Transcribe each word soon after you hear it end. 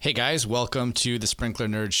Hey guys, welcome to the Sprinkler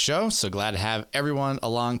Nerd Show. So glad to have everyone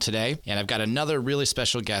along today. And I've got another really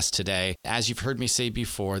special guest today. As you've heard me say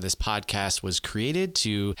before, this podcast was created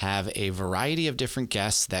to have a variety of different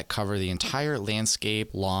guests that cover the entire landscape,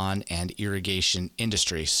 lawn, and irrigation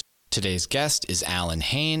industries. Today's guest is Allyn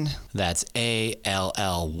Hane. That's Allyn.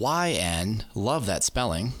 Love that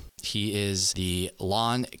spelling. He is the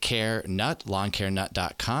lawn care nut,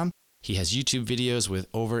 lawncarenut.com. He has YouTube videos with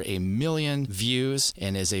over 1 million views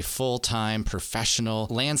and is a full-time professional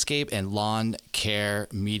landscape and lawn care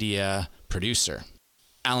media producer.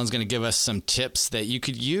 Allyn's going to give us some tips that you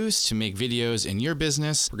could use to make videos in your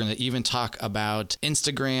business. We're going to even talk about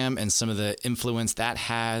Instagram and some of the influence that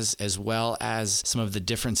has, as well as some of the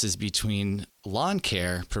differences between lawn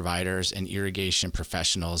care providers and irrigation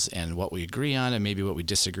professionals and what we agree on and maybe what we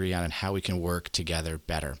disagree on and how we can work together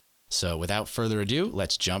better. So without further ado,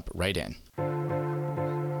 let's jump right in.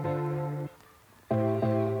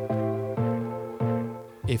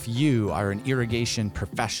 If you are an irrigation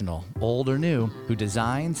professional, old or new, who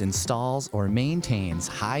designs, installs, or maintains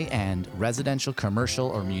high-end residential, commercial,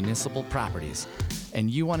 or municipal properties, and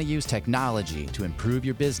you want to use technology to improve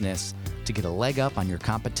your business to get a leg up on your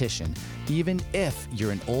competition, even if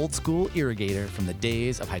you're an old-school irrigator from the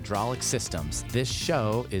days of hydraulic systems, this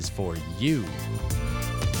show is for you.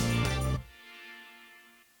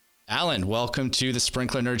 Allyn, welcome to the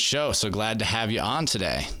Sprinkler Nerd Show. So glad to have you on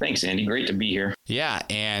today. Thanks, Andy. Great to be here. Yeah,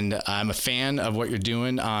 and I'm a fan of what you're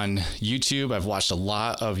doing on YouTube. I've watched a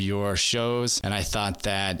lot of your shows, and I thought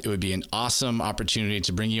that it would be an awesome opportunity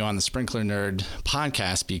to bring you on the Sprinkler Nerd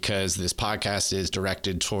podcast because this podcast is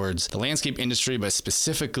directed towards the landscape industry, but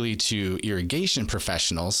specifically to irrigation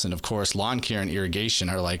professionals. And of course, lawn care and irrigation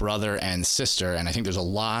are like brother and sister. And I think there's a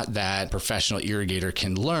lot that professional irrigator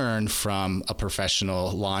can learn from a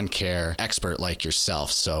professional lawn care expert like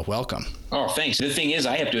yourself. So welcome. Oh, thanks. The thing is,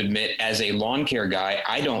 I have to admit, as a lawn care guy,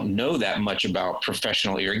 I don't know that much about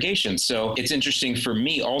professional irrigation. So it's interesting for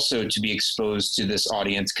me also to be exposed to this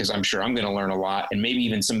audience because I'm sure I'm going to learn a lot. And maybe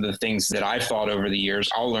even some of the things that I've thought over the years,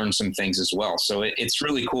 I'll learn some things as well. So it's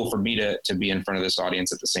really cool for me to be in front of this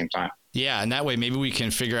audience at the same time. Yeah, and that way maybe we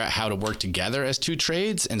can figure out how to work together as two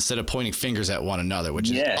trades instead of pointing fingers at one another,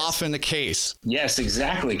 which is often the case. Yes,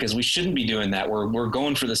 exactly, because we shouldn't be doing that. We're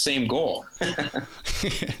going for the same goal.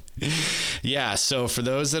 Yeah, so for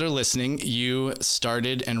those that are listening, you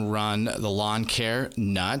started and run the Lawn Care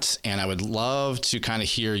Nut, and I would love to kind of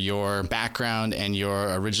hear your background and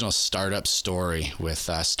your original startup story with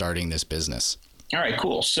starting this business. All right,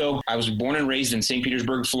 cool. So I was born and raised in St.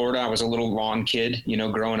 Petersburg, Florida. I was a little lawn kid,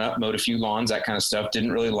 growing up, mowed a few lawns, that kind of stuff.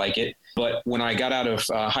 Didn't really like it. But when I got out of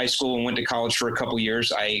high school and went to college for a couple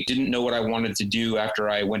years, I didn't know what I wanted to do after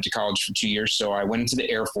I went to college for 2 years. So I went into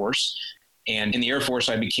the Air Force. And in the Air Force,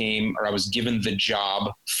 I was given the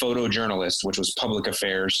job photojournalist, which was public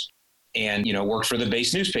affairs, and, worked for the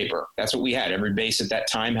base newspaper. That's what we had. Every base at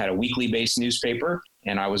that time had a weekly base newspaper.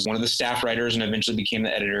 And I was one of the staff writers and eventually became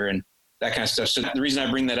the editor and that kind of stuff. So the reason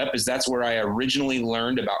I bring that up is that's where I originally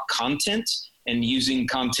learned about content and using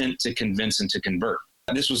content to convince and to convert.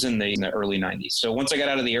 This was in the early 90s. So once I got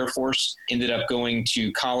out of the Air Force, ended up going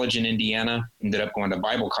to college in Indiana, ended up going to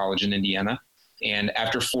Bible college in Indiana. And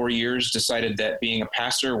after 4 years, decided that being a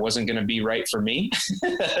pastor wasn't going to be right for me.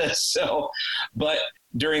 But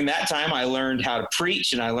during that time, I learned how to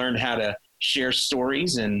preach and I learned how to share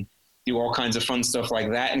stories and do all kinds of fun stuff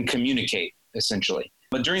like that and communicate, essentially.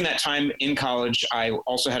 But during that time in college, I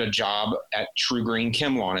also had a job at True Green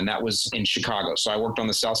ChemLawn, and that was in Chicago. So I worked on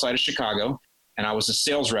the south side of Chicago, and I was a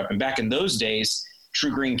sales rep. And back in those days,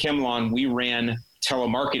 True Green ChemLawn, we ran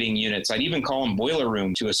telemarketing units. I'd even call them boiler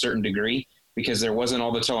room to a certain degree because there wasn't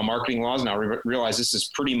all the telemarketing laws. Now I realize this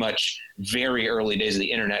is pretty much very early days of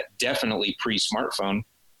the internet, definitely pre-smartphone.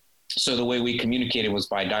 So the way we communicated was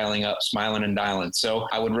by dialing up, smiling and dialing. So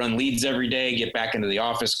I would run leads every day, get back into the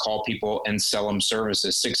office, call people and sell them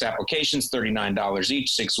services. 6 applications, $39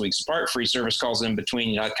 each, 6 weeks apart, free service calls in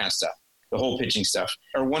between, that kind of stuff, the whole pitching stuff.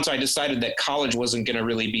 Or once I decided that college wasn't going to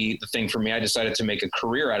really be the thing for me, I decided to make a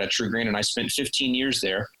career out of True Green, and I spent 15 years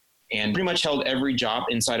there and pretty much held every job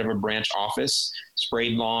inside of a branch office,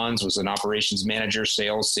 sprayed lawns, was an operations manager,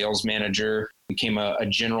 sales manager, became a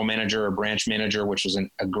general manager, a branch manager, which was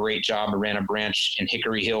a great job. I ran a branch in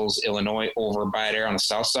Hickory Hills, Illinois, over by there, on the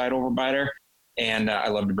south side over by there. And I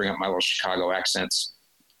love to bring up my little Chicago accents.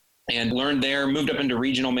 And learned there, moved up into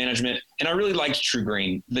regional management, and I really liked True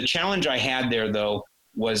Green. The challenge I had there, though,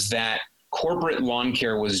 was that corporate lawn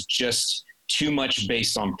care was just too much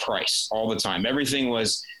based on price all the time. Everything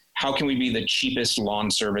was, how can we be the cheapest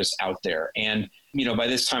lawn service out there? And, by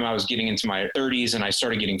this time I was getting into my 30s and I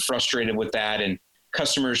started getting frustrated with that. And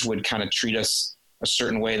customers would kind of treat us a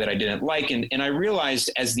certain way that I didn't like. And I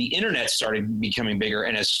realized as the internet started becoming bigger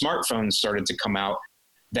and as smartphones started to come out,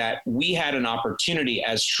 that we had an opportunity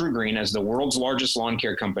as TruGreen, as the world's largest lawn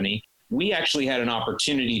care company, we actually had an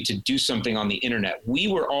opportunity to do something on the internet. We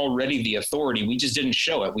were already the authority. We just didn't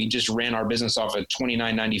show it. We just ran our business off of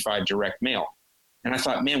 $29.95 direct mail. And I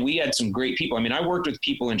thought, man, we had some great people. I mean, I worked with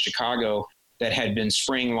people in Chicago that had been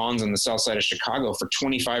spraying lawns on the south side of Chicago for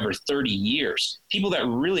 25 or 30 years. People that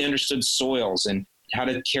really understood soils and how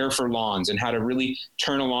to care for lawns and how to really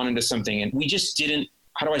turn a lawn into something. And we just didn't,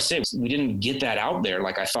 how do I say, we didn't get that out there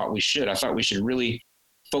like I thought we should. I thought we should really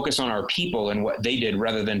focus on our people and what they did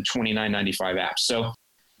rather than $29.95 apps. So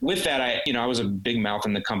with that, I was a big mouth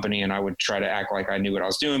in the company and I would try to act like I knew what I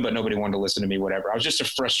was doing, but nobody wanted to listen to me, whatever. I was just a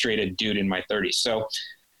frustrated dude in my 30s. So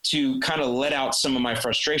to kind of let out some of my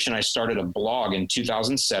frustration, I started a blog in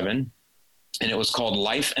 2007 and it was called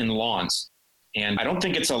Life and Lawns. And I don't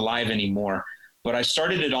think it's alive anymore, but I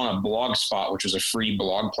started it on a Blogspot, which was a free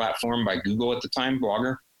blog platform by Google at the time,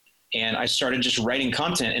 Blogger. And I started just writing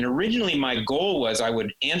content. And originally my goal was I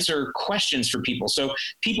would answer questions for people. So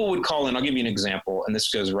people would call in. I'll give you an example. And this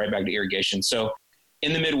goes right back to irrigation. So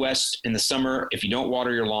in the Midwest, in the summer, if you don't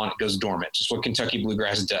water your lawn, it goes dormant, just what Kentucky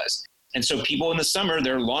bluegrass does. And so people in the summer,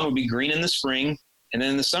 their lawn would be green in the spring. And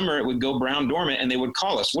then in the summer, it would go brown dormant. And they would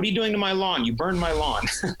call us, what are you doing to my lawn? You burned my lawn.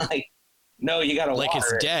 Like, no, you got to water it. Like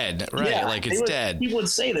it's dead, right? Yeah, like it's dead. People would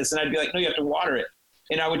say this. And I'd be like, no, you have to water it.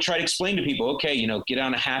 And I would try to explain to people, okay, get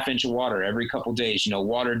on a half inch of water every couple of days,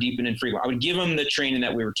 water deep and infrequent. I would give them the training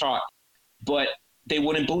that we were taught, but they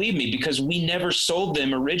wouldn't believe me because we never sold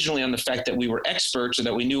them originally on the fact that we were experts or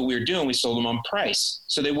that we knew what we were doing. We sold them on price.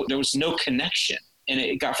 So there was no connection and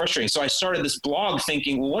it got frustrating. So I started this blog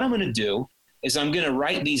thinking, well, what I'm going to do is I'm going to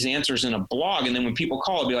write these answers in a blog. And then when people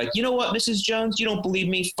call, I'll be like, you know what, Mrs. Jones, you don't believe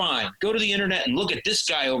me? Fine. Go to the internet and look at this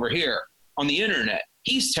guy over here on the internet.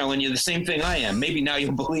 He's telling you the same thing I am. Maybe now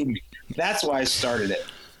you'll believe me. That's why I started it.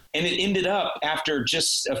 And it ended up after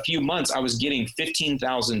just a few months, I was getting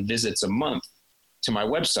 15,000 visits a month to my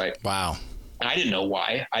website. Wow. And I didn't know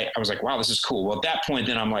why. I was like, wow, this is cool. Well, at that point,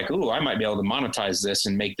 then I'm like, ooh, I might be able to monetize this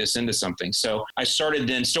and make this into something. So I started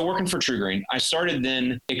then, still working for TruGreen. I started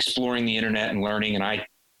then exploring the internet and learning. And I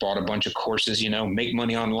bought a bunch of courses, make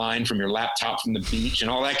money online from your laptop from the beach and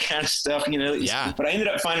all that kind of stuff, Yeah. But I ended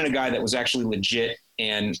up finding a guy that was actually legit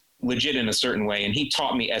in a certain way. And he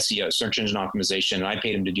taught me SEO, search engine optimization, and I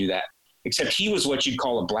paid him to do that. Except he was what you'd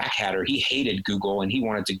call a black hatter. He hated Google and he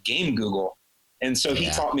wanted to game Google. And so he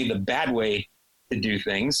taught me the bad way to do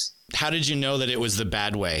things. How did you know that it was the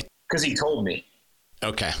bad way? Because he told me.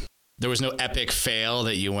 Okay. There was no epic fail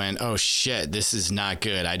that you went, oh shit, this is not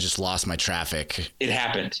good. I just lost my traffic. It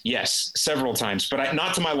happened. Yes. Several times, but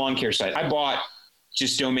not to my lawn care site. I bought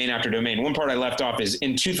just domain after domain. One part I left off is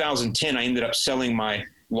in 2010, I ended up selling my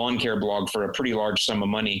lawn care blog for a pretty large sum of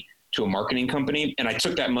money to a marketing company. And I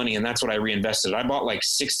took that money and that's what I reinvested. I bought like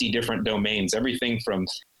 60 different domains, everything from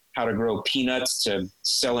how to grow peanuts to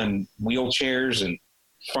selling wheelchairs and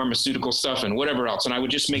pharmaceutical stuff and whatever else. And I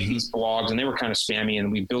would just make these blogs and they were kind of spammy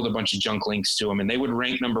and we build a bunch of junk links to them and they would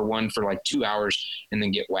rank number one for like 2 hours and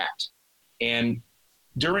then get whacked. And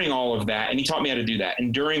during all of that, and he taught me how to do that.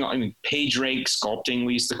 And during page rake sculpting,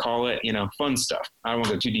 we used to call it, fun stuff. I don't want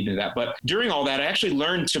to go too deep into that, but during all that, I actually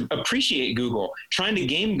learned to appreciate Google. Trying to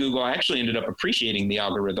game Google, I actually ended up appreciating the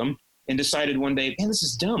algorithm and decided one day, man, this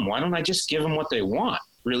is dumb. Why don't I just give them what they want?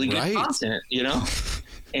 Really good content,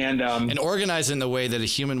 And organize in the way that a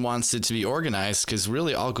human wants it to be organized, because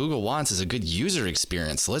really all Google wants is a good user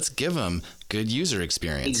experience. Let's give them good user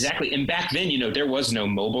experience. Exactly. And back then, there was no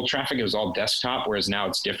mobile traffic. It was all desktop, whereas now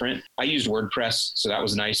it's different. I used WordPress, so that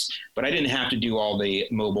was nice, but I didn't have to do all the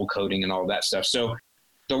mobile coding and all that stuff. So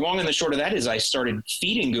the long and the short of that is I started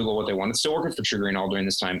feeding Google what they wanted, still working for TruGreen all during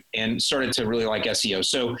this time, and started to really like SEO.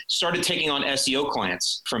 So started taking on SEO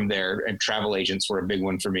clients from there, and travel agents were a big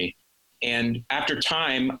one for me. And after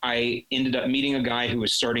time, I ended up meeting a guy who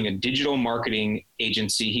was starting a digital marketing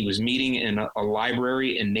agency. He was meeting in a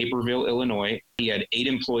library in Naperville, Illinois. He had 8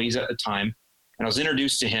 employees at the time. And I was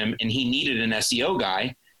introduced to him and he needed an SEO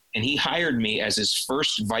guy. And he hired me as his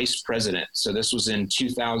first vice president. So this was in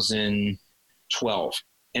 2012.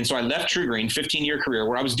 And so I left TruGreen, 15-year career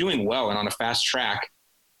where I was doing well and on a fast track.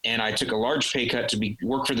 And I took a large pay cut to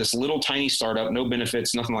work for this little tiny startup, no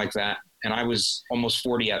benefits, nothing like that. And I was almost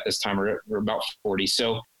 40 at this time, or about 40.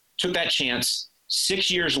 So took that chance.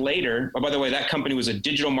 6 years later, oh, by the way, that company was a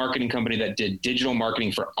digital marketing company that did digital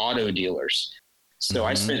marketing for auto dealers. So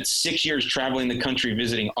I spent 6 years traveling the country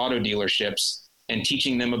visiting auto dealerships and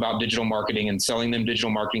teaching them about digital marketing and selling them digital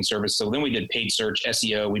marketing service. So then we did paid search,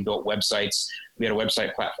 SEO. We built websites. We had a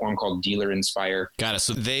website platform called Dealer Inspire. Got it.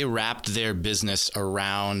 So they wrapped their business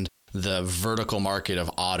around the vertical market of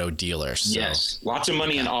auto dealers. So. Yes. Lots of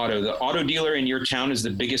money in auto. The auto dealer in your town is the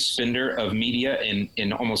biggest spender of media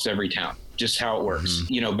in almost every town. Just how it works.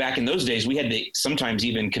 Mm-hmm. Back in those days, we had to sometimes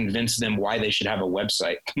even convince them why they should have a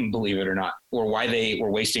website, believe it or not, or why they were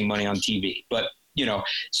wasting money on TV. But,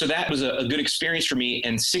 so that was a good experience for me.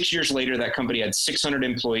 And 6 years later, that company had 600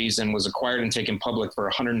 employees and was acquired and taken public for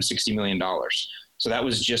 $160 million. So that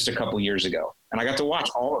was just a couple years ago. And I got to watch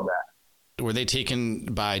all of that. Were they taken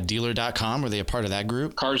by dealer.com? Were they a part of that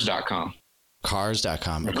group? Cars.com.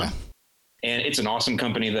 Cars.com. Okay. Mm-hmm. And it's an awesome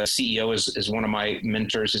company. The CEO is one of my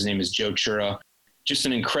mentors. His name is Joe Chura. Just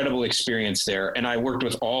an incredible experience there. And I worked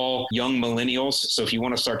with all young millennials. So if you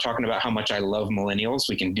want to start talking about how much I love millennials,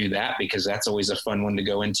 we can do that because that's always a fun one to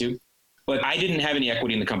go into. But I didn't have any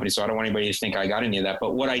equity in the company, so I don't want anybody to think I got any of that.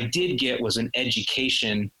 But what I did get was an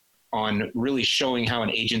education on really showing how an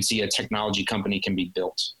agency, a technology company can be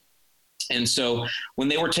built. And so when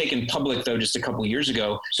they were taken public, though, just a couple of years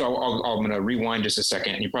ago, so I'm going to rewind just a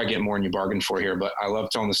second, and you probably get more than you bargained for here, but I love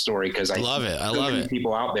telling the story because I love it.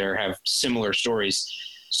 People out there have similar stories.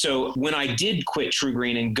 So when I did quit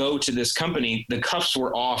TruGreen and go to this company, the cuffs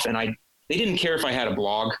were off, and they didn't care if I had a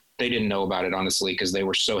blog. They didn't know about it, honestly, because they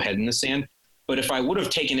were so head in the sand. But if I would have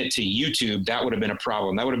taken it to YouTube, that would have been a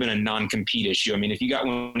problem. That would have been a non-compete issue. I mean, if you got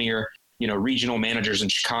one of your regional managers in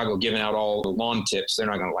Chicago giving out all the lawn tips, they're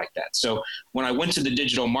not going to like that. So when I went to the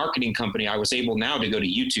digital marketing company, I was able now to go to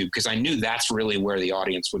YouTube because I knew that's really where the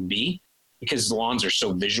audience would be because the lawns are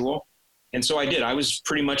so visual. And so I did. I was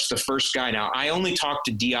pretty much the first guy. Now, I only talk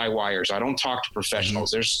to DIYers. I don't talk to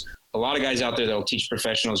professionals. There's a lot of guys out there that will teach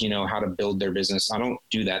professionals, how to build their business. I don't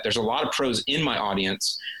do that. There's a lot of pros in my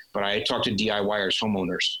audience, but I talk to DIYers,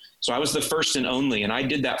 homeowners. So I was the first and only, and I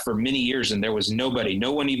did that for many years, and there was no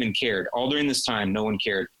one even cared. All during this time, no one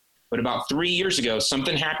cared. But about 3 years ago,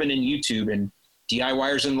 something happened in YouTube, and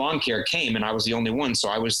DIYers in lawn care came, and I was the only one. So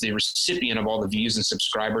I was the recipient of all the views and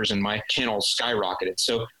subscribers, and my channel skyrocketed.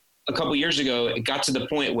 So a couple of years ago, it got to the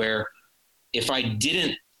point where if I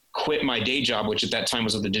didn't quit my day job, which at that time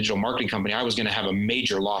was with the digital marketing company, I was going to have a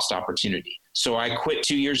major lost opportunity. So I quit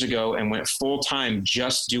 2 years ago and went full time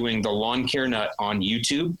just doing the Lawn Care Nut on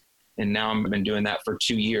YouTube. And now I've been doing that for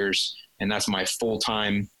 2 years. And that's my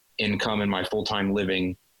full-time income and my full-time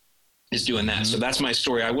living is doing that. Mm-hmm. So that's my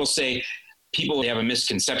story. I will say people have a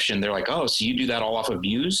misconception. They're like, oh, so you do that all off of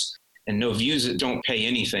views? And no, views that don't pay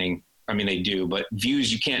anything. I mean, they do, but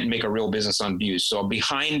views, you can't make a real business on views. So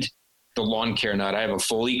behind the Lawn Care Nut, I have a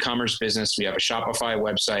full e-commerce business. We have a Shopify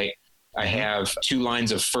website. I have 2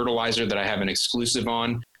 lines of fertilizer that I have an exclusive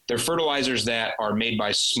on. They're fertilizers that are made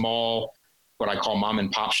by small, what I call mom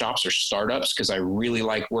and pop shops or startups, because I really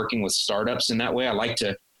like working with startups in that way. I like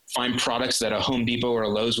to find products that a Home Depot or a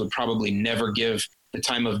Lowe's would probably never give the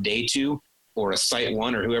time of day to, or a Site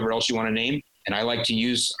One or whoever else you want to name. And I like the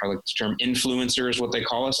term influencer is what they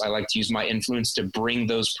call us. I like to use my influence to bring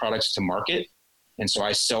those products to market. And so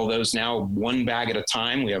I sell those now 1 bag at a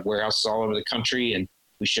time. We have warehouses all over the country and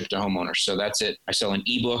we ship to homeowners. So that's it. I sell an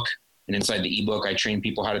ebook, and inside the ebook, I train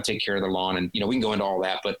people how to take care of their lawn. And, we can go into all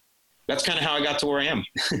that, but that's kind of how I got to where I am.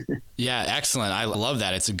 Yeah, excellent. I love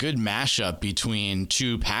that. It's a good mashup between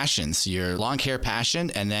 2 passions, your lawn care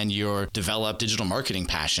passion and then your developed digital marketing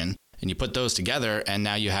passion. And you put those together and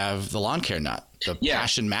now you have the Lawn Care Nut, the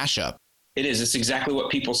passion mashup. It is. It's exactly what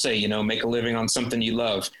people say, make a living on something you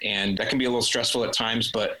love. And that can be a little stressful at times,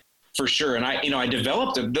 but for sure. And I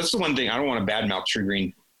developed that's the one thing. I don't want to badmouth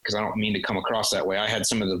TruGreen because I don't mean to come across that way. I had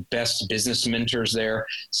some of the best business mentors there,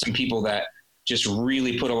 some people that just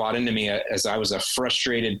really put a lot into me as I was a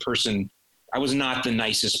frustrated person. I was not the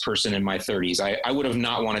nicest person in my 30s. I would have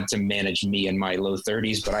not wanted to manage me in my low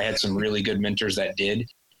 30s, but I had some really good mentors that did.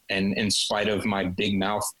 And in spite of my big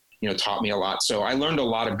mouth, taught me a lot. So I learned a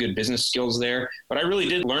lot of good business skills there, but I really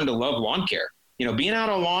did learn to love lawn care. Being out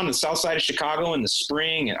on lawn in the south side of Chicago in the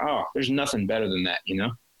spring, and there's nothing better than that,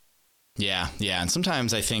 Yeah. And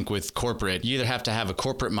sometimes I think with corporate, you either have to have a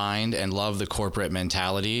corporate mind and love the corporate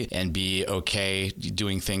mentality and be okay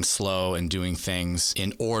doing things slow and doing things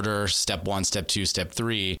in order, step 1, step 2, step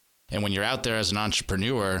 3. And when you're out there as an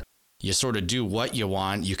entrepreneur, you sort of do what you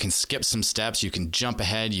want. You can skip some steps. You can jump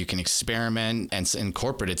ahead. You can experiment. And in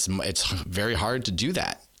corporate, it's very hard to do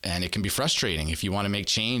that. And it can be frustrating if you want to make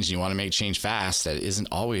change. You want to make change fast. That isn't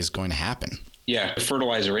always going to happen. Yeah, the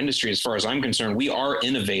fertilizer industry, as far as I'm concerned, we are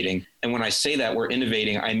innovating. And when I say that we're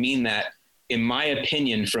innovating, I mean that in my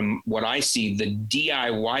opinion, from what I see, the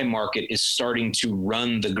DIY market is starting to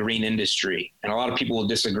run the green industry. And a lot of people will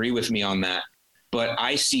disagree with me on that. But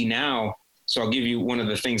I see now, so I'll give you one of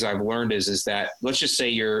the things I've learned is that, let's just say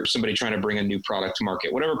you're somebody trying to bring a new product to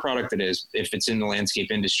market, whatever product it is, if it's in the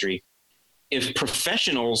landscape industry. If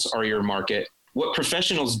professionals are your market, what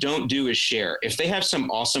professionals don't do is share. If they have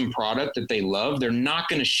some awesome product that they love, they're not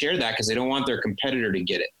going to share that because they don't want their competitor to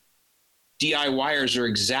get it. DIYers are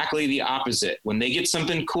exactly the opposite. When they get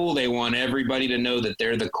something cool, they want everybody to know that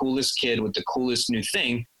they're the coolest kid with the coolest new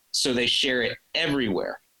thing. So they share it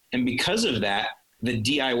everywhere. And because of that, the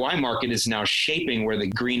DIY market is now shaping where the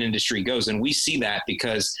green industry goes. And we see that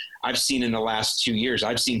because I've seen in the last 2 years,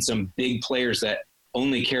 I've seen some big players that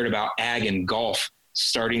only cared about ag and golf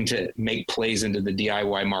starting to make plays into the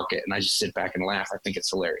DIY market. And I just sit back and laugh. I think it's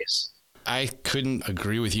hilarious. I couldn't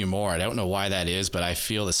agree with you more. I don't know why that is, but I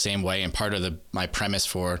feel the same way. And part of my premise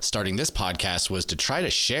for starting this podcast was to try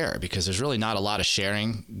to share, because there's really not a lot of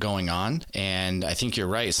sharing going on. And I think you're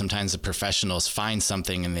right. Sometimes the professionals find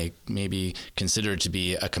something and they maybe consider it to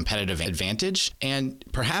be a competitive advantage. And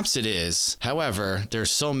perhaps it is. However,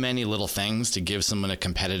 there's so many little things to give someone a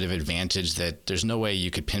competitive advantage that there's no way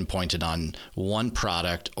you could pinpoint it on one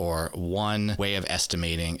product or one way of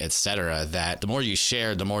estimating, etc. That the more you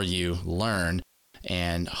share, the more you learn.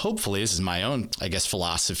 And hopefully, this is my own,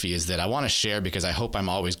 philosophy, is that I want to share because I hope I'm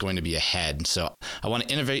always going to be ahead. So I want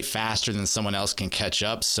to innovate faster than someone else can catch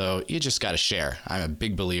up. So you just got to share. I'm a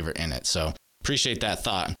big believer in it. So appreciate that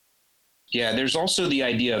thought. Yeah, there's also the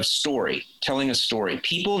idea of story, telling a story.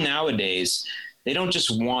 People nowadays, they don't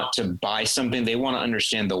just want to buy something. They want to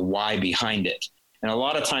understand the why behind it. And a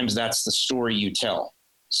lot of times that's the story you tell.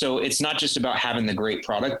 So it's not just about having the great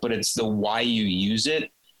product, but it's the why you use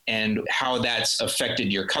it and how that's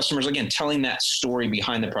affected your customers. Again, telling that story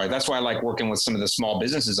behind the product. That's why I like working with some of the small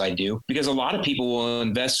businesses I do, because a lot of people will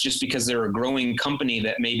invest just because they're a growing company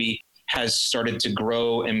that maybe has started to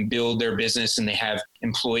grow and build their business and they have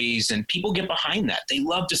employees, and people get behind that. They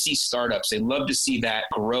love to see startups. They love to see that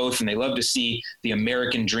growth, and they love to see the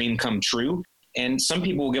American dream come true. And some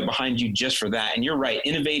people will get behind you just for that. And you're right,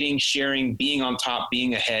 innovating, sharing, being on top,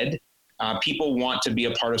 being ahead. People want to be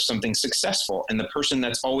a part of something successful, and the person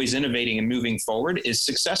that's always innovating and moving forward is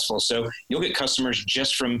successful. So you'll get customers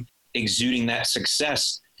just from exuding that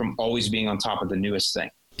success, from always being on top of the newest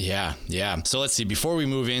thing. Yeah. So let's see, before we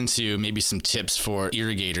move into maybe some tips for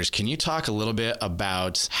irrigators, can you talk a little bit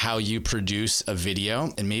about how you produce a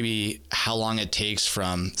video and maybe how long it takes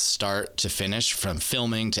from start to finish, from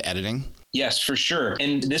filming to editing? Yes, for sure.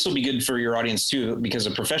 And this will be good for your audience too, because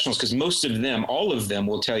of professionals, because most of them, all of them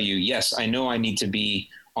will tell you, yes, I know I need to be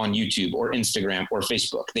on YouTube or Instagram or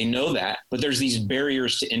Facebook. They know that, but there's these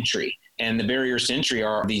barriers to entry. And the barriers to entry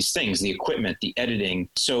are these things, the equipment, the editing.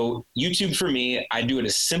 So YouTube for me, I do it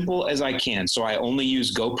as simple as I can. So I only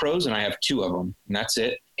use GoPros, and I have 2 of them, and that's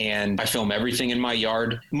it. And I film everything in my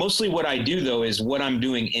yard. Mostly what I do though is what I'm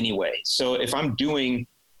doing anyway. So if I'm doing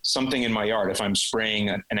something in my yard, if I'm spraying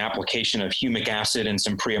an application of humic acid and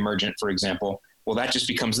some pre-emergent, for example, well, that just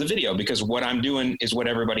becomes the video, because what I'm doing is what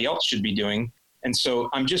everybody else should be doing. And so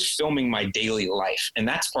I'm just filming my daily life. And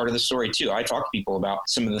that's part of the story too. I talk to people about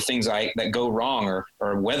some of the things that go wrong,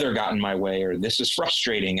 or weather got in my way, or this is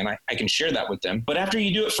frustrating. And I can share that with them. But after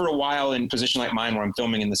you do it for a while in a position like mine, where I'm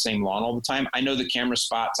filming in the same lawn all the time, I know the camera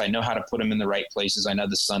spots. I know how to put them in the right places. I know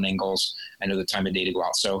the sun angles. I know the time of day to go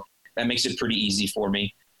out. So that makes it pretty easy for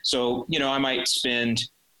me. So, I might spend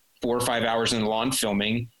 4 or 5 hours in the lawn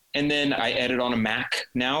filming, and then I edit on a Mac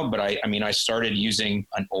now. But I started using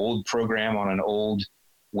an old program on an old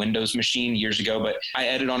Windows machine years ago, but I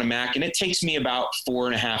edit on a Mac, and it takes me about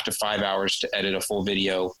 4.5 to 5 hours to edit a full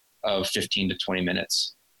video of 15 to 20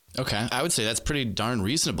 minutes. Okay. I would say that's pretty darn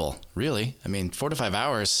reasonable, really. 4 to 5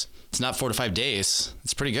 hours. It's not 4 to 5 days.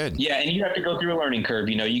 It's pretty good. Yeah. And you have to go through a learning curve.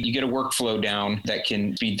 You get a workflow down that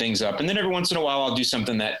can speed things up. And then every once in a while, I'll do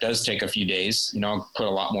something that does take a few days. I'll put a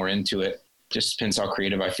lot more into it. Just depends how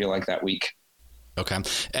creative I feel like that week. Okay.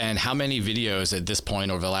 And how many videos at this point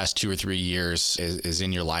over the last 2 or 3 years is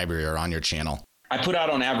in your library or on your channel? I put out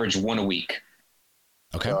on average 1 a week.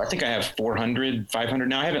 Okay. So I think I have 400, 500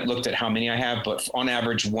 now. I haven't looked at how many I have, but on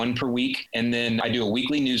average 1 per week. And then I do a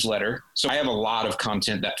weekly newsletter. So I have a lot of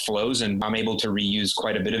content that flows, and I'm able to reuse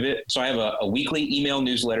quite a bit of it. So I have a weekly email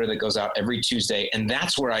newsletter that goes out every Tuesday. And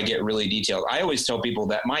that's where I get really detailed. I always tell people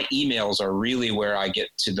that my emails are really where I get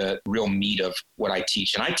to the real meat of what I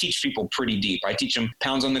teach. And I teach people pretty deep. I teach them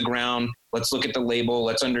pounds on the ground. Let's look at the label.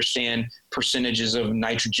 Let's understand percentages of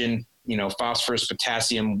nitrogen, phosphorus,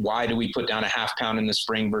 potassium. Why do we put down a 1/2 pound in the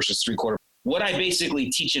spring versus 3/4? What I basically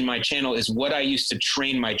teach in my channel is what I used to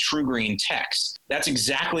train my True Green techs. That's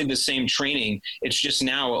exactly the same training. It's just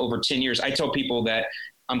now over 10 years. I tell people that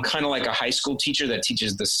I'm kind of like a high school teacher that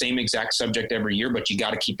teaches the same exact subject every year, but you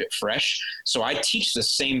got to keep it fresh. So I teach the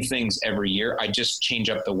same things every year. I just change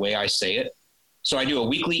up the way I say it. So I do a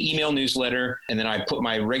weekly email newsletter, and then I put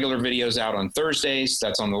my regular videos out on Thursdays.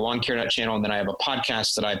 That's on the Lawn Care Nut channel. And then I have a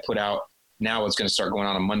podcast that I put out. Now it's going to start going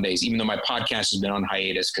on Mondays, even though my podcast has been on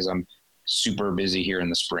hiatus because I'm super busy here in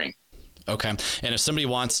the spring. Okay. And if somebody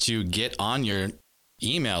wants to get on your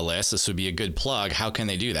email list, this would be a good plug. How can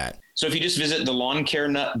they do that? So if you just visit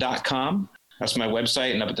thelawncarenut.com, that's my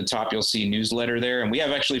website. And up at the top, you'll see a newsletter there. And we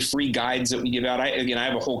have actually free guides that we give out. I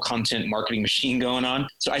have a whole content marketing machine going on.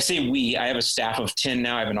 So I say I have a staff of 10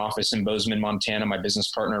 now. I have an office in Bozeman, Montana. My business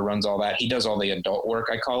partner runs all that. He does all the adult work,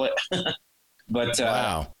 I call it. But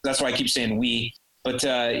wow. That's why I keep saying we. But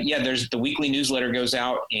there's the weekly newsletter goes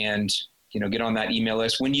out, and get on that email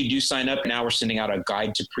list. When you do sign up, now we're sending out a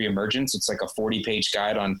guide to pre-emergence. It's like a 40-page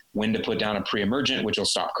guide on when to put down a pre-emergent, which will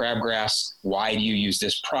stop crabgrass. Why do you use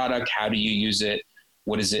this product? How do you use it?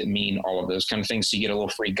 What does it mean? All of those kind of things. So you get a little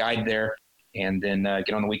free guide there, and then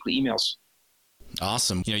get on the weekly emails.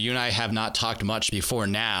 Awesome. You and I have not talked much before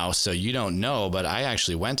now, so you don't know, but I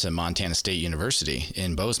actually went to Montana State University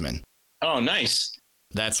in Bozeman. Oh, nice.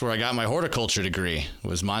 That's where I got my horticulture degree,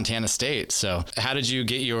 was Montana State. So how did you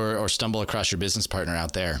get or stumble across your business partner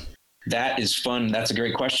out there? That is fun. That's a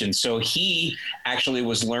great question. So he actually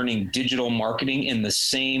was learning digital marketing in the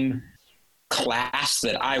same class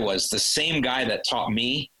that I was. The same guy that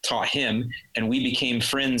taught him, and we became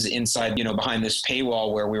friends inside, behind this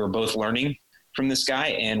paywall where we were both learning from this guy.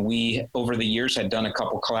 And we, over the years, had done a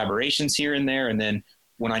couple collaborations here and there. And then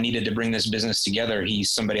when I needed to bring this business together,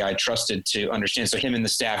 he's somebody I trusted to understand. So him and the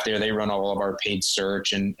staff there, they run all of our paid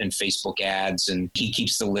search and Facebook ads, and he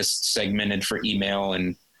keeps the list segmented for email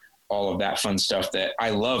and all of that fun stuff that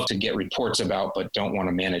I love to get reports about, but don't want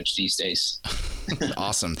to manage these days.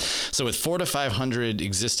 Awesome. So with 400 to 500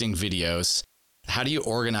 existing videos, how do you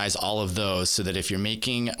organize all of those so that if you're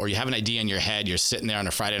making, or you have an idea in your head, you're sitting there on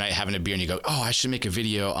a Friday night having a beer and you go, oh, I should make a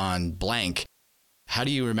video on blank. How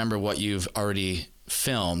do you remember what you've already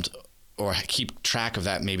filmed or keep track of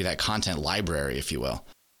that, maybe that content library, if you will?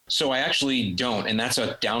 So I actually don't. And that's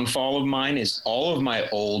a downfall of mine, is all of my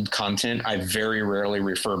old content, I very rarely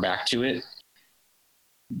refer back to it.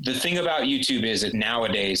 The thing about YouTube is that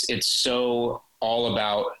nowadays it's so all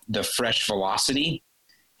about the fresh velocity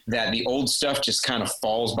that the old stuff just kind of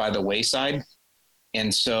falls by the wayside.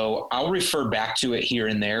 And so I'll refer back to it here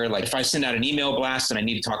and there. Like if I send out an email blast and I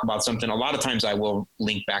need to talk about something, a lot of times I will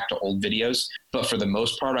link back to old videos, but for the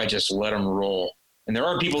most part, I just let them roll. And there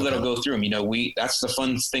are people that'll go through them. That's the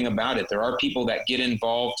fun thing about it. There are people that get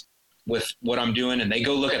involved with what I'm doing and they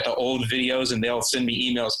go look at the old videos and they'll send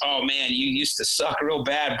me emails. Oh man, you used to suck real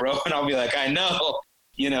bad, bro. And I'll be like, I know,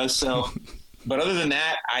 so, but other than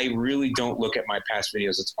that, I really don't look at my past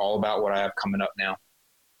videos. It's all about what I have coming up now.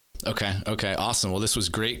 Okay. Awesome. Well, this was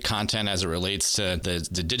great content as it relates to the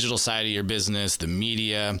digital side of your business, the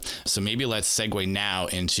media. So maybe let's segue now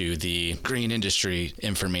into the green industry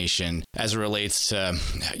information as it relates to,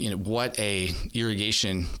 what a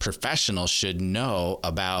irrigation professional should know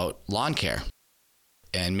about lawn care.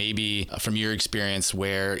 And maybe from your experience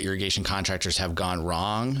where irrigation contractors have gone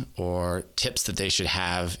wrong, or tips that they should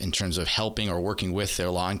have in terms of helping or working with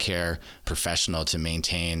their lawn care professional to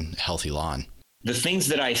maintain a healthy lawn. The things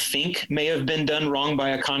that I think may have been done wrong by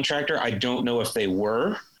a contractor, I don't know if they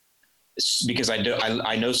were, because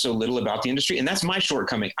I know so little about the industry. And that's my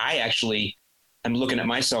shortcoming. I actually am looking at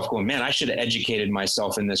myself going, man, I should have educated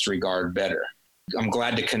myself in this regard better. I'm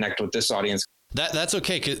glad to connect with this audience. That's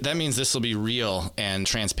okay, because that means this will be real and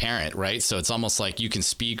transparent, right? So it's almost like you can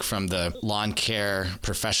speak from the lawn care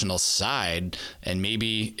professional side, and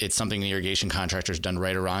maybe it's something the irrigation contractor's done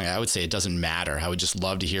right or wrong. I would say it doesn't matter. I would just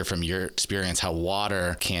love to hear from your experience how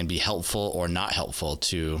water can be helpful or not helpful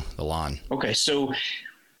to the lawn. Okay, so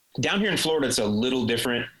down here in Florida, it's a little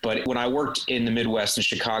different, but when I worked in the Midwest in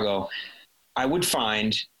Chicago, I would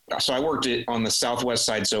find... So I worked on the southwest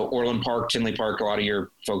side. So Orland Park, Tinley Park, a lot of your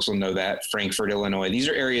folks will know that, Frankfort, Illinois. These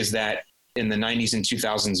are areas that in the 90s and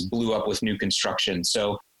 2000s blew up with new construction.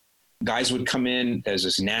 So guys would come in, there's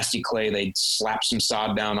this nasty clay, they'd slap some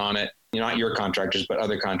sod down on it, not your contractors, but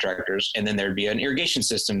other contractors. And then there'd be an irrigation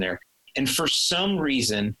system there. And for some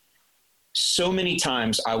reason, so many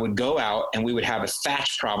times I would go out and we would have a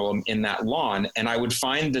thatch problem in that lawn. And I would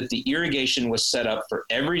find that the irrigation was set up for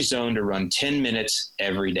every zone to run 10 minutes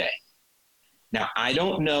every day. Now, I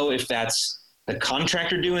don't know if that's the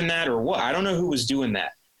contractor doing that or what. I don't know who was doing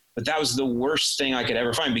that, But that was the worst thing I could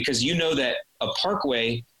ever find, because you know that a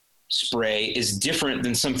parkway spray is different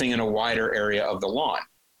than something in a wider area of the lawn.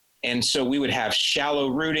 And so we would have shallow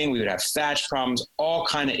rooting, we would have thatch problems, all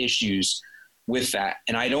kind of issues with that.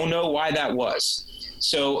 And I don't know why that was.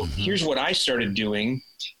 So here's what I started doing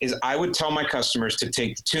is I would tell my customers to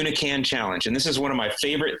take the tuna can challenge. And this is one of my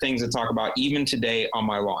favorite things to talk about even today on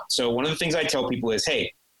my lawn. So one of the things I tell people is,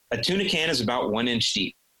 hey, a tuna can is about 1 inch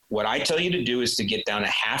deep. What I tell you to do is to get down a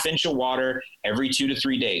 1/2 inch of water every 2 to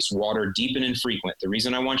 3 days, water deep and infrequent. The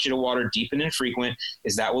reason I want you to water deep and infrequent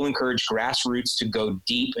is that will encourage grass roots to go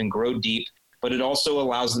deep and grow deep, but it also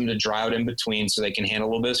allows them to dry out in between so they can handle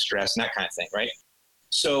a little bit of stress and that kind of thing, right?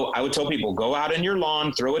 So I would tell people, go out in your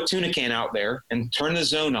lawn, throw a tuna can out there and turn the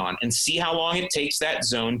zone on and see how long it takes that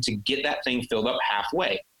zone to get that thing filled up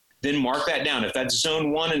halfway. Then mark that down. If that's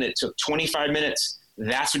zone 1 and it took 25 minutes,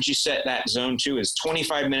 that's what you set that zone to, is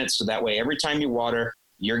 25 minutes. So that way, every time you water,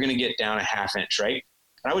 you're going to get down a 1/2 inch, right?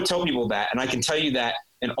 And I would tell people that. And I can tell you that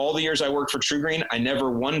in all the years I worked for TruGreen, I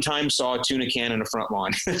never one time saw a tuna can in a front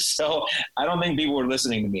lawn. So I don't think people were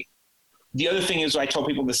listening to me. The other thing is I tell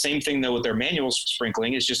people the same thing, though, with their manual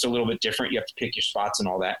sprinkling. It's just a little bit different. You have to pick your spots and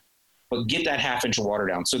all that. But get that 1/2 inch of water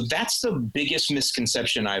down. So that's the biggest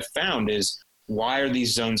misconception I've found is, why are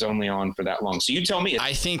these zones only on for that long? So you tell me.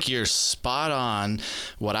 I think you're spot on.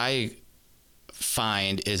 What I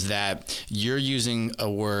find is that you're using a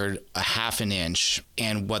word, a 1/2 inch,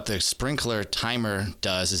 and what the sprinkler timer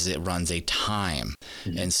does is it runs a time.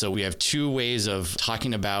 And so we have two ways of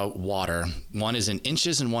talking about water. One is in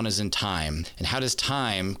inches and one is in time. And how does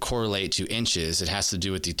time correlate to inches? It has to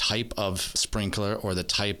do with the type of sprinkler or the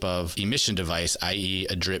type of emission device, i.e.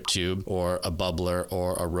 a drip tube or a bubbler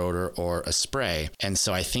or a rotor or a spray. And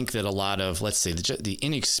so I think that a lot of, let's say, the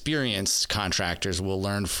inexperienced contractors will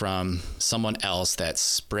learn from someone else that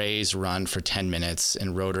sprays run for 10 minutes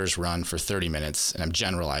and rotors run for 30 minutes. And I'm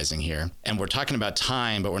generalizing here. And we're talking about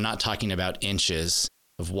time, but we're not talking about inches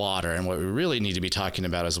of water. And what we really need to be talking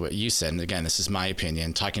about is what you said. And again, this is my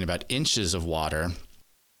opinion, talking about inches of water.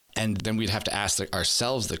 And then we'd have to ask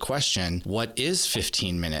ourselves the question, what is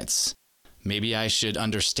 15 minutes? Maybe I should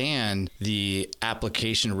understand the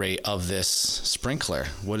application rate of this sprinkler.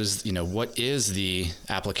 What is the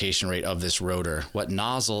application rate of this rotor? What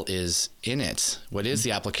nozzle is in it? What is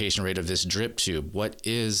the application rate of this drip tube? What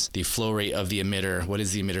is the flow rate of the emitter? What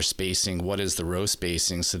is the emitter spacing? What is the row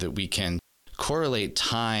spacing, so that we can correlate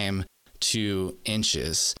time to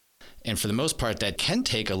inches? And for the most part, that can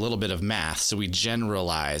take a little bit of math. So we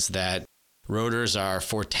generalize that rotors are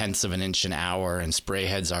 0.4 of an inch an hour and spray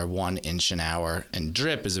heads are 1 inch an hour. And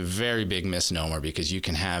drip is a very big misnomer, because you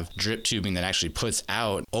can have drip tubing that actually puts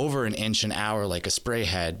out over 1 inch an hour like a spray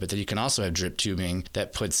head, but then you can also have drip tubing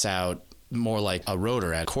that puts out more like a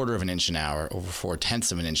rotor at 1/4 of an inch an hour over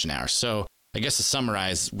 0.4 of an inch an hour. So I guess to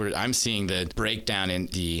summarize, I'm seeing the breakdown in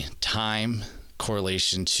the time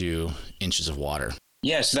correlation to inches of water.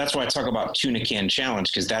 Yeah, so that's why I talk about tuna can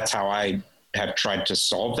challenge, because that's how I have tried to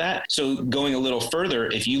solve that. So going a little further,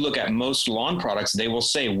 if you look at most lawn products, they will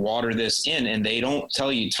say water this in, and they don't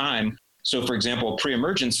tell you time. So for example,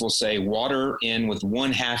 pre-emergence will say water in with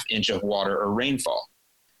 1/2 inch of water or rainfall.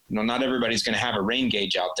 Not everybody's going to have a rain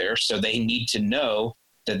gauge out there. So they need to know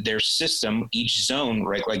that their system, each zone,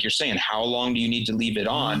 right, like you're saying, how long do you need to leave it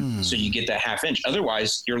on so you get that 1/2 inch?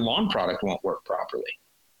 Otherwise, your lawn product won't work properly.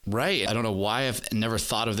 Right. I don't know why I've never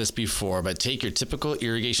thought of this before, but take your typical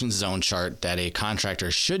irrigation zone chart that a contractor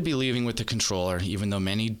should be leaving with the controller, even though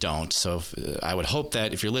many don't. So I would hope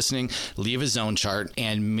that if you're listening, leave a zone chart,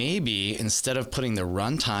 and maybe instead of putting the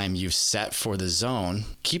runtime you've set for the zone,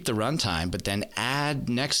 keep the runtime, but then add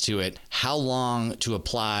next to it how long to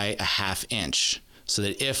apply a 1/2 inch. So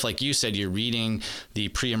that if, like you said, you're reading the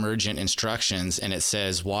pre-emergent instructions and it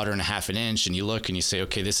says water in a 1/2 inch, and you look and you say,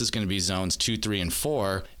 okay, this is going to be zones 2, 3, and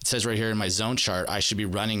 4. It says right here in my zone chart, I should be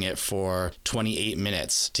running it for 28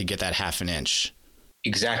 minutes to get that 1/2 inch.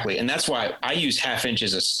 Exactly. And that's why I use 1/2 inch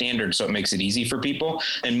as a standard, so it makes it easy for people.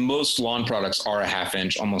 And most lawn products are a 1/2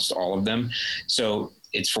 inch, almost all of them. So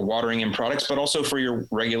it's for watering in products, but also for your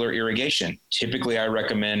regular irrigation. Typically, I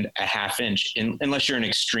recommend a 1/2 inch, unless you're in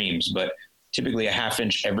extremes, but typically a 1/2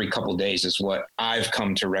 inch every couple of days is what I've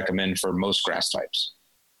come to recommend for most grass types.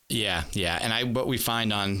 Yeah. And what we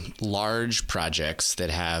find on large projects that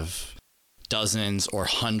have dozens or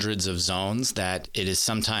hundreds of zones, that it is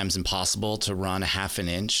sometimes impossible to run a 1/2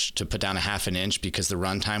 inch, to put down a 1/2 inch, because the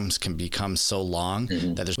run times can become so long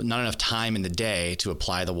that there's not enough time in the day to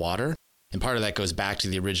apply the water. And part of that goes back to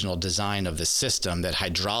the original design of the system, that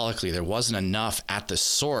hydraulically there wasn't enough at the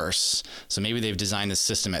source. So maybe they've designed the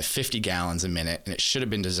system at 50 gallons a minute, and it should have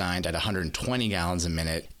been designed at 120 gallons a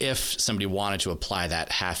minute if somebody wanted to apply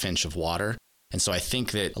that half inch of water. And so I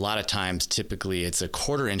think that a lot of times, typically it's a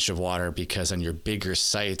quarter inch of water, because on your bigger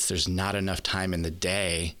sites, there's not enough time in the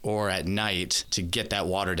day or at night to get that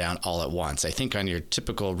water down all at once. I think on your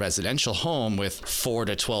typical residential home with 4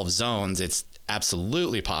 to 12 zones, it's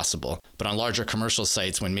absolutely possible. But on larger commercial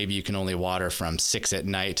sites, when maybe you can only water from 6 at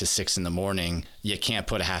night to 6 in the morning, you can't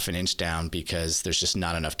put a half an inch down because there's just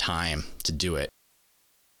not enough time to do it.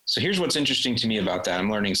 So here's what's interesting to me about that.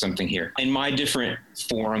 I'm learning something here. In my different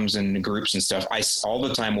forums and groups and stuff, I all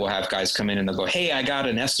the time will have guys come in and they'll go, hey, I got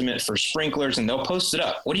an estimate for sprinklers, and they'll post it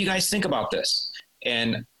up. What do you guys think about this?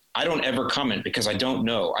 And I don't ever comment because I don't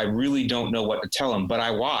know. I really don't know what to tell them, but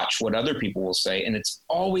I watch what other people will say, and it's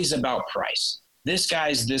always about price. This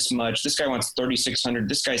guy's this much. This guy wants $3,600.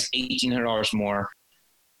 This guy's $1,800 more.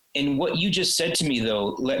 And what you just said to me, though,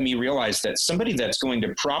 let me realize that somebody that's going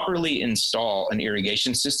to properly install an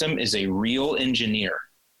irrigation system is a real engineer.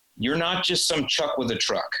 You're not just some chuck with a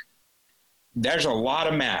truck. There's a lot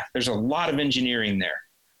of math. There's a lot of engineering there.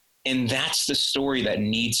 And that's the story that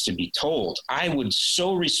needs to be told. I would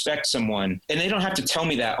so respect someone, and they don't have to tell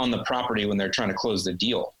me that on the property when they're trying to close the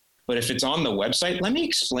deal. But if it's on the website, let me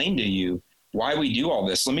explain to you why we do all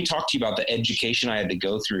this. Let me talk to you about the education I had to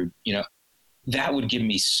go through. That would give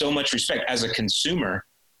me so much respect. As a consumer,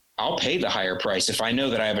 I'll pay the higher price if I know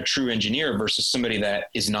that I have a true engineer versus somebody that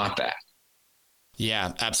is not that.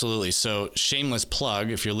 Yeah, absolutely. So shameless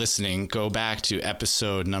plug, if you're listening, go back to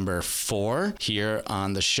episode number 4 here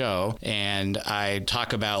on the show. And I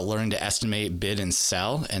talk about learning to estimate, bid, and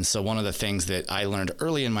sell. And so one of the things that I learned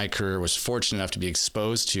early in my career, was fortunate enough to be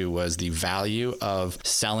exposed to, was the value of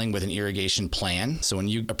selling with an irrigation plan. So when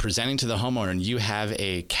you are presenting to the homeowner and you have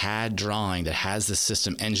a CAD drawing that has the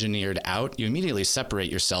system engineered out, you immediately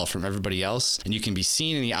separate yourself from everybody else, and you can be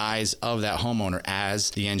seen in the eyes of that homeowner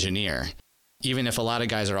as the engineer. Even if a lot of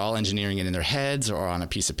guys are all engineering it in their heads or on a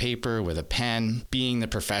piece of paper with a pen, being the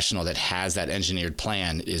professional that has that engineered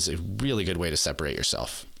plan is a really good way to separate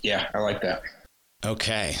yourself. Yeah, I like that.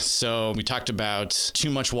 Okay, so we talked about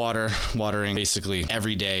too much watering basically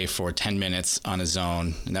every day for 10 minutes on a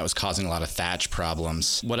zone, and that was causing a lot of thatch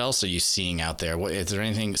problems. What else are you seeing out there? Is there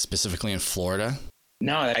anything specifically in Florida?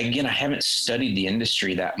 No, again, I haven't studied the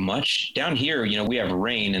industry that much. Down here, we have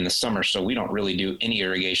rain in the summer, so we don't really do any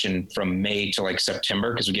irrigation from May to like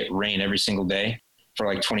September, because we get rain every single day for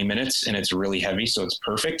like 20 minutes, and it's really heavy, so it's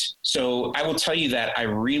perfect. So I will tell you that I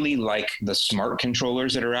really like the smart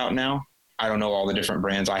controllers that are out now. I don't know all the different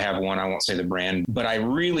brands. I have one. I won't say the brand, but I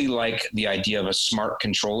really like the idea of a smart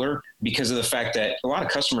controller because of the fact that a lot of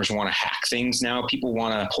customers want to hack things now. People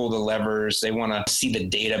want to pull the levers. They want to see the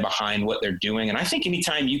data behind what they're doing. And I think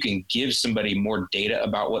anytime you can give somebody more data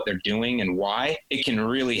about what they're doing and why, it can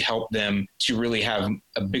really help them to really have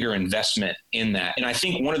a bigger investment in that. And I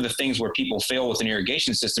think one of the things where people fail with an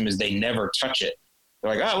irrigation system is they never touch it.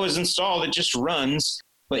 They're like, oh, it was installed. It just runs.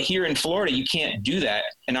 But here in Florida, you can't do that.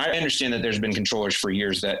 And I understand that there's been controllers for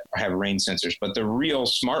years that have rain sensors, but the real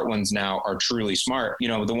smart ones now are truly smart.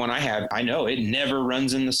 The one I have, I know it never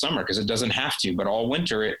runs in the summer because it doesn't have to, but all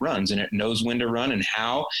winter it runs and it knows when to run and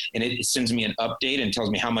how. And it sends me an update and tells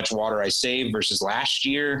me how much water I saved versus last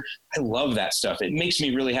year. I love that stuff. It makes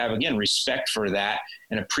me really have, again, respect for that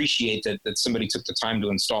and appreciate that somebody took the time to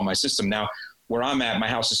install my system. Now, where I'm at, my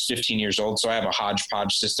house is 15 years old, so I have a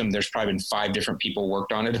hodgepodge system. There's probably been 5 different people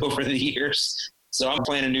worked on it over the years. So I'm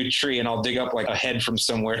planting a new tree, and I'll dig up like a head from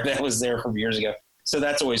somewhere that was there from years ago. So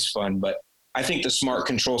that's always fun. But I think the smart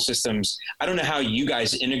control systems, I don't know how you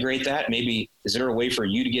guys integrate that. Maybe is there a way for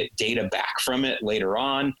you to get data back from it later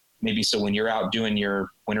on? Maybe so when you're out doing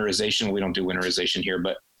your winterization, we don't do winterization here,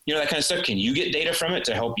 but that kind of stuff, can you get data from it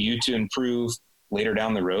to help you to improve later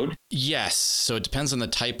down the road? Yes. So it depends on the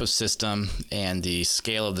type of system and the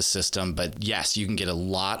scale of the system. But yes, you can get a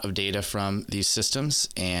lot of data from these systems,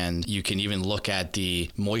 and you can even look at the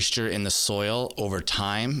moisture in the soil over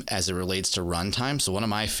time as it relates to runtime. So one of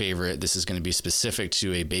my favorite, this is going to be specific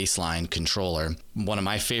to a baseline controller, one of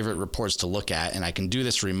my favorite reports to look at, and I can do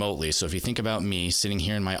this remotely. So if you think about me sitting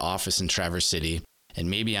here in my office in Traverse City, and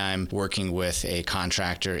maybe I'm working with a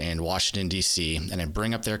contractor in Washington, D.C., and I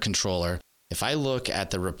bring up their controller. If I look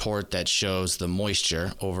at the report that shows the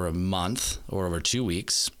moisture over a month or over 2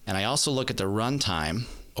 weeks, and I also look at the runtime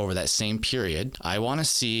over that same period, I want to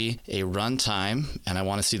see a runtime and I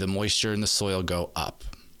want to see the moisture in the soil go up,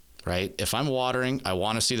 right? If I'm watering, I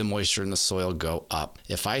want to see the moisture in the soil go up.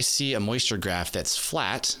 If I see a moisture graph that's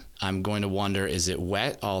flat, I'm going to wonder, is it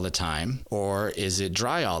wet all the time or is it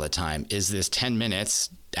dry all the time? Is this 10 minutes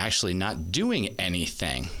actually not doing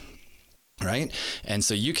anything? Right? And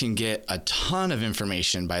so you can get a ton of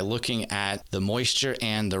information by looking at the moisture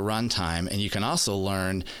and the runtime. And you can also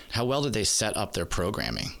learn how well did they set up their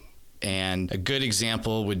programming. And a good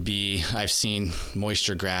example would be, I've seen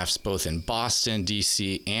moisture graphs both in Boston,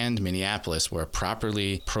 DC, and Minneapolis, where a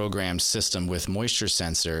properly programmed system with moisture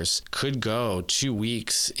sensors could go 2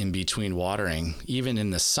 weeks in between watering, even in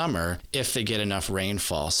the summer, if they get enough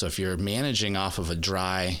rainfall. So if you're managing off of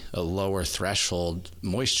a lower threshold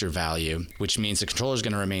moisture value, which means the controller is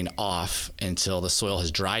going to remain off until the soil has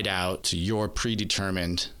dried out to your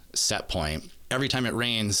predetermined set point. Every time it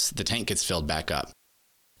rains, the tank gets filled back up.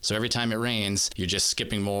 So every time it rains, you're just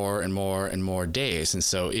skipping more and more and more days. And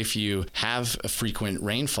so if you have a frequent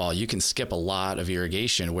rainfall, you can skip a lot of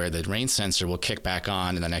irrigation where the rain sensor will kick back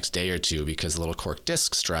on in the next day or two because the little cork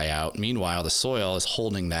discs dry out. Meanwhile, the soil is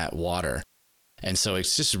holding that water. And so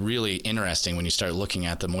it's just really interesting when you start looking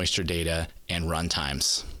at the moisture data and run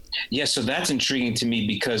times. Yeah, so that's intriguing to me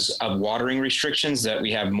because of watering restrictions that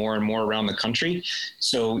we have more and more around the country.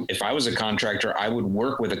 So if I was a contractor, I would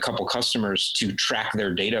work with a couple customers to track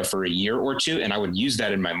their data for a year or two, and I would use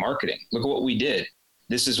that in my marketing. Look at what we did.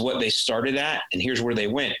 This is what they started at, and here's where they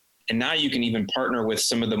went. And now you can even partner with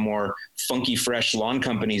some of the more funky, fresh lawn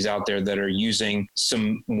companies out there that are using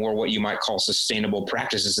some more what you might call sustainable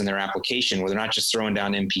practices in their application, where they're not just throwing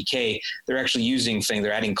down NPK, they're actually using things,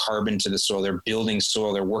 they're adding carbon to the soil, they're building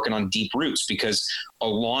soil, they're working on deep roots, because a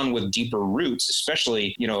lawn with deeper roots,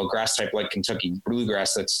 especially, a grass type like Kentucky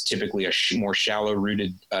bluegrass, that's typically a more shallow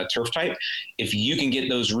rooted turf type. If you can get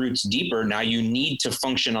those roots deeper, now you need to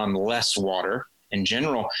function on less water in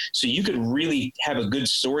general. So you could really have a good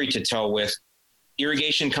story to tell with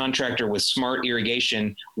irrigation contractor with smart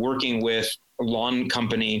irrigation working with a lawn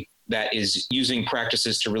company that is using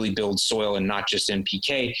practices to really build soil and not just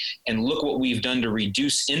NPK. And look what we've done to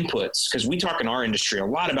reduce inputs, because we talk in our industry a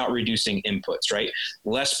lot about reducing inputs, right?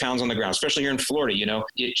 Less pounds on the ground, especially here in Florida,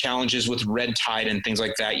 it challenges with red tide and things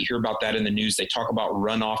like that. You hear about that in the news. They talk about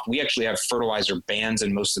runoff. We actually have fertilizer bans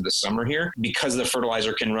in most of the summer here because the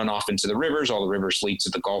fertilizer can run off into the rivers. All the rivers lead to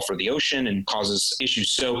the Gulf or the ocean and causes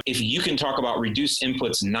issues. So if you can talk about reduced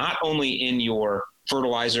inputs, not only in your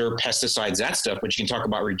fertilizer, pesticides, that stuff, but you can talk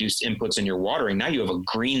about reduced inputs in your watering. Now you have a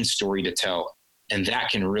green story to tell, and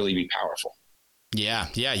that can really be powerful. Yeah.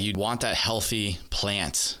 You'd want that healthy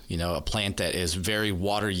plant, a plant that is very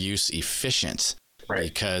water use efficient, right?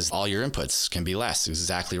 Because all your inputs can be less.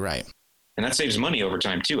 Exactly right. And that saves money over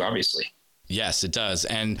time too, obviously. Yes, it does.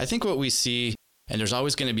 And I think what we see, and there's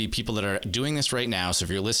always going to be people that are doing this right now. So if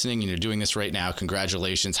you're listening and you're doing this right now,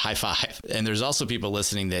 congratulations, high five. And there's also people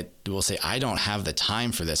listening that will say, I don't have the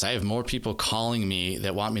time for this. I have more people calling me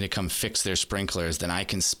that want me to come fix their sprinklers than I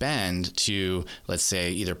can spend to, let's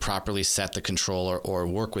say, either properly set the controller or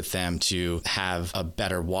work with them to have a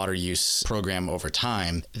better water use program over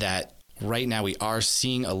time. That right now we are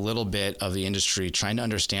seeing a little bit of the industry trying to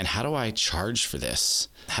understand, how do I charge for this?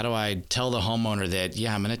 How do I tell the homeowner that,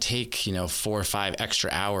 I'm going to take, 4 or 5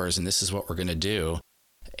 extra hours and this is what we're going to do,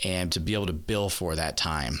 and to be able to bill for that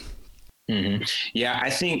time? Mm-hmm. Yeah,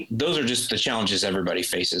 I think those are just the challenges everybody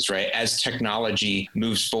faces, right? As technology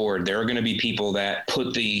moves forward, there are going to be people that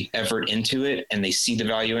put the effort into it and they see the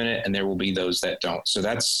value in it, and there will be those that don't. So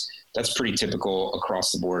that's pretty typical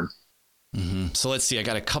across the board. Mm-hmm. So let's see, I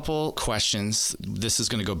got a couple questions. This is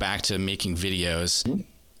going to go back to making videos. Mm-hmm.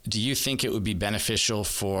 Do you think it would be beneficial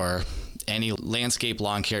for any landscape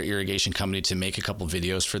lawn care irrigation company to make a couple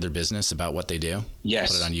videos for their business about what they do?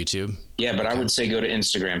 Yes. Put it on YouTube? Yeah, but okay. I would say go to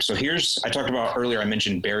Instagram. So I talked about earlier, I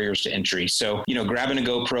mentioned barriers to entry. So, grabbing a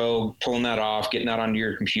GoPro, pulling that off, getting that onto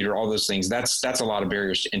your computer, all those things, that's a lot of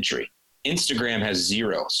barriers to entry. Instagram has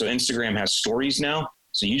 0. So Instagram has stories now.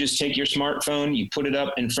 So you just take your smartphone, you put it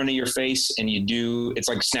up in front of your face, and it's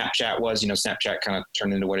like Snapchat was, Snapchat kind of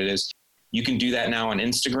turned into what it is. You can do that now on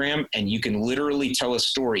Instagram, and you can literally tell a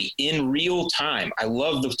story in real time. I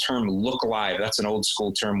love the term look live. That's an old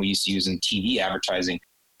school term we used to use in TV advertising.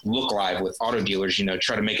 Look live with auto dealers,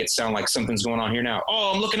 try to make it sound like something's going on here now.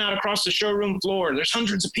 Oh, I'm looking out across the showroom floor. There's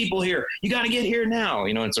hundreds of people here. You got to get here now.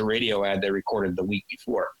 It's a radio ad they recorded the week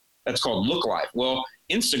before. That's called look live. Well,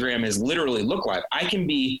 Instagram is literally look live. I can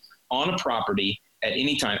be on a property at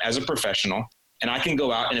any time as a professional, and I can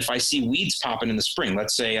go out, and if I see weeds popping in the spring,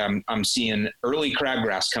 let's say I'm seeing early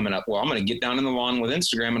crabgrass coming up. Well, I'm going to get down in the lawn with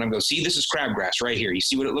Instagram, and I'm going to go, see, this is crabgrass right here. You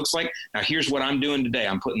see what it looks like? Now, here's what I'm doing today.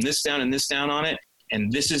 I'm putting this down and this down on it,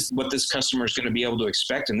 and this is what this customer is going to be able to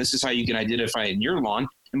expect, and this is how you can identify it in your lawn.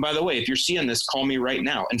 And by the way, if you're seeing this, call me right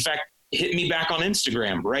now. In fact, hit me back on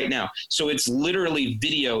Instagram right now. So it's literally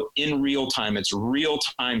video in real time. It's real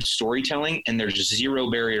time storytelling, and there's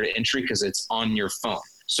zero barrier to entry because it's on your phone.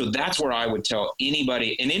 So that's where I would tell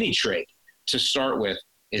anybody in any trade to start with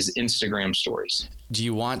is Instagram stories. Do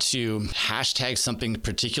you want to hashtag something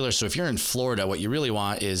particular? So if you're in Florida, what you really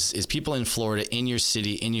want is people in Florida, in your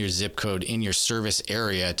city, in your zip code, in your service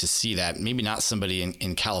area to see that. Maybe not somebody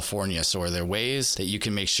in California. So are there ways that you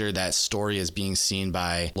can make sure that story is being seen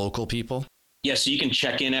by local people? Yeah, so you can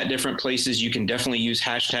check in at different places. You can definitely use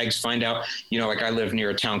hashtags, find out, like I live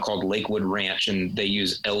near a town called Lakewood Ranch, and they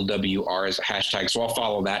use LWR as a hashtag. So I'll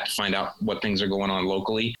follow that to find out what things are going on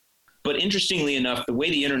locally. But interestingly enough, the way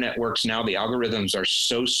the internet works now, the algorithms are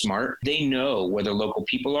so smart. They know where the local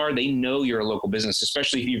people are. They know you're a local business,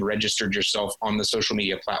 especially if you've registered yourself on the social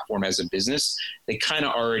media platform as a business. They kind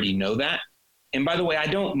of already know that. And by the way, I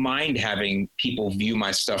don't mind having people view my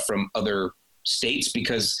stuff from other states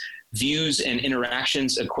because views and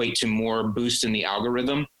interactions equate to more boost in the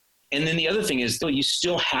algorithm. And then the other thing is, though, you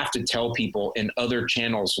still have to tell people in other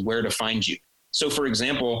channels where to find you. So, for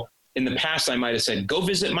example, in the past, I might have said, go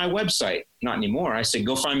visit my website. Not anymore. I say,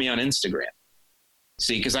 go find me on Instagram.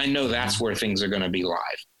 See, because I know that's where things are going to be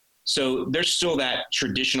live. So there's still that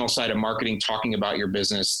traditional side of marketing, talking about your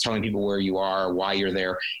business, telling people where you are, why you're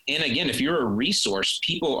there. And again, if you're a resource,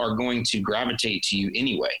 people are going to gravitate to you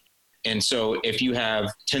anyway. And so if you have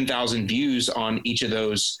 10,000 views on each of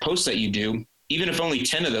those posts that you do, even if only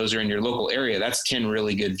 10 of those are in your local area, that's 10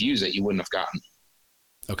 really good views that you wouldn't have gotten.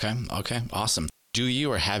 Okay. Awesome. Do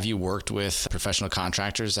you or have you worked with professional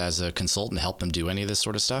contractors as a consultant to help them do any of this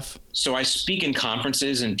sort of stuff? So I speak in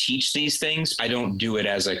conferences and teach these things. I don't do it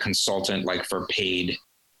as a consultant, like for paid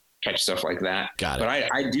type stuff like that. Got it. But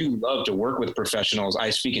I do love to work with professionals. I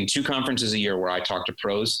speak in 2 conferences a year where I talk to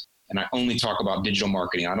pros, and I only talk about digital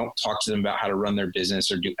marketing. I don't talk to them about how to run their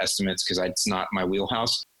business or do estimates because it's not my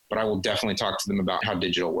wheelhouse, but I will definitely talk to them about how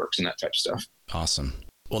digital works and that type of stuff. Awesome.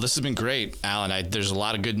 Well, this has been great, Allyn. There's a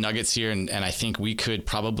lot of good nuggets here, and I think we could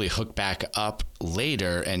probably hook back up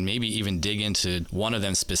later and maybe even dig into one of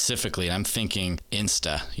them specifically. I'm thinking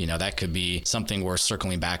Insta. That could be something we're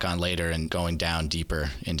circling back on later and going down deeper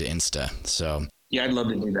into Insta. So yeah, I'd love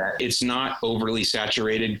to do that. It's not overly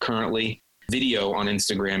saturated currently. Video on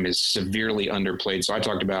Instagram is severely underplayed. So I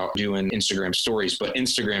talked about doing Instagram stories, but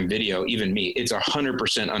Instagram video, even me, it's 100%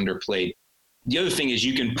 underplayed. The other thing is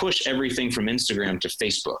you can push everything from Instagram to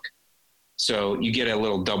Facebook. So you get a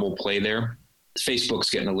little double play there.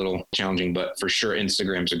 Facebook's getting a little challenging, but for sure,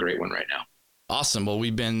 Instagram's a great one right now. Awesome. Well,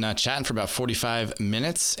 we've been chatting for about 45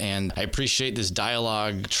 minutes, and I appreciate this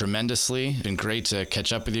dialogue tremendously. It's been great to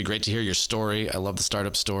catch up with you. Great to hear your story. I love the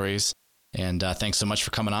startup stories. And thanks so much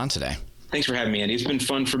for coming on today. Thanks for having me, Andy. It's been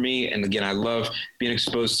fun for me. And again, I love being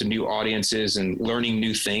exposed to new audiences and learning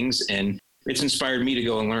new things. And it's inspired me to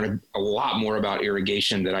go and learn a lot more about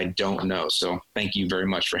irrigation that I don't know. So thank you very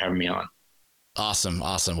much for having me on. Awesome.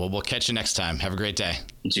 Well, we'll catch you next time. Have a great day.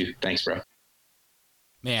 You too. Thanks, bro.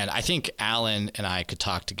 Man, I think Allyn and I could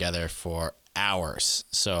talk together for hours.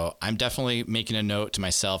 So I'm definitely making a note to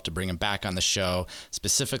myself to bring him back on the show.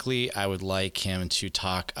 Specifically, I would like him to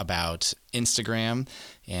talk about Instagram,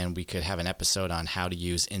 and we could have an episode on how to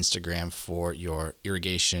use Instagram for your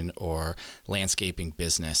irrigation or landscaping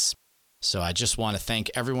business. So I just want to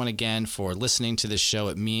thank everyone again for listening to this show.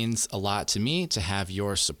 It means a lot to me to have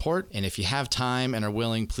your support. And if you have time and are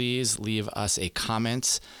willing, please leave us a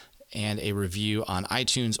comment and a review on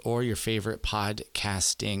iTunes or your favorite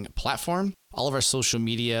podcasting platform. All of our social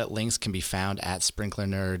media links can be found at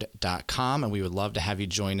sprinklernerd.com, and we would love to have you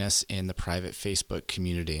join us in the private Facebook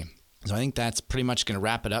community. So I think that's pretty much going to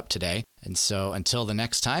wrap it up today. And so until the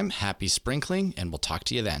next time, happy sprinkling, and we'll talk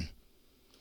to you then.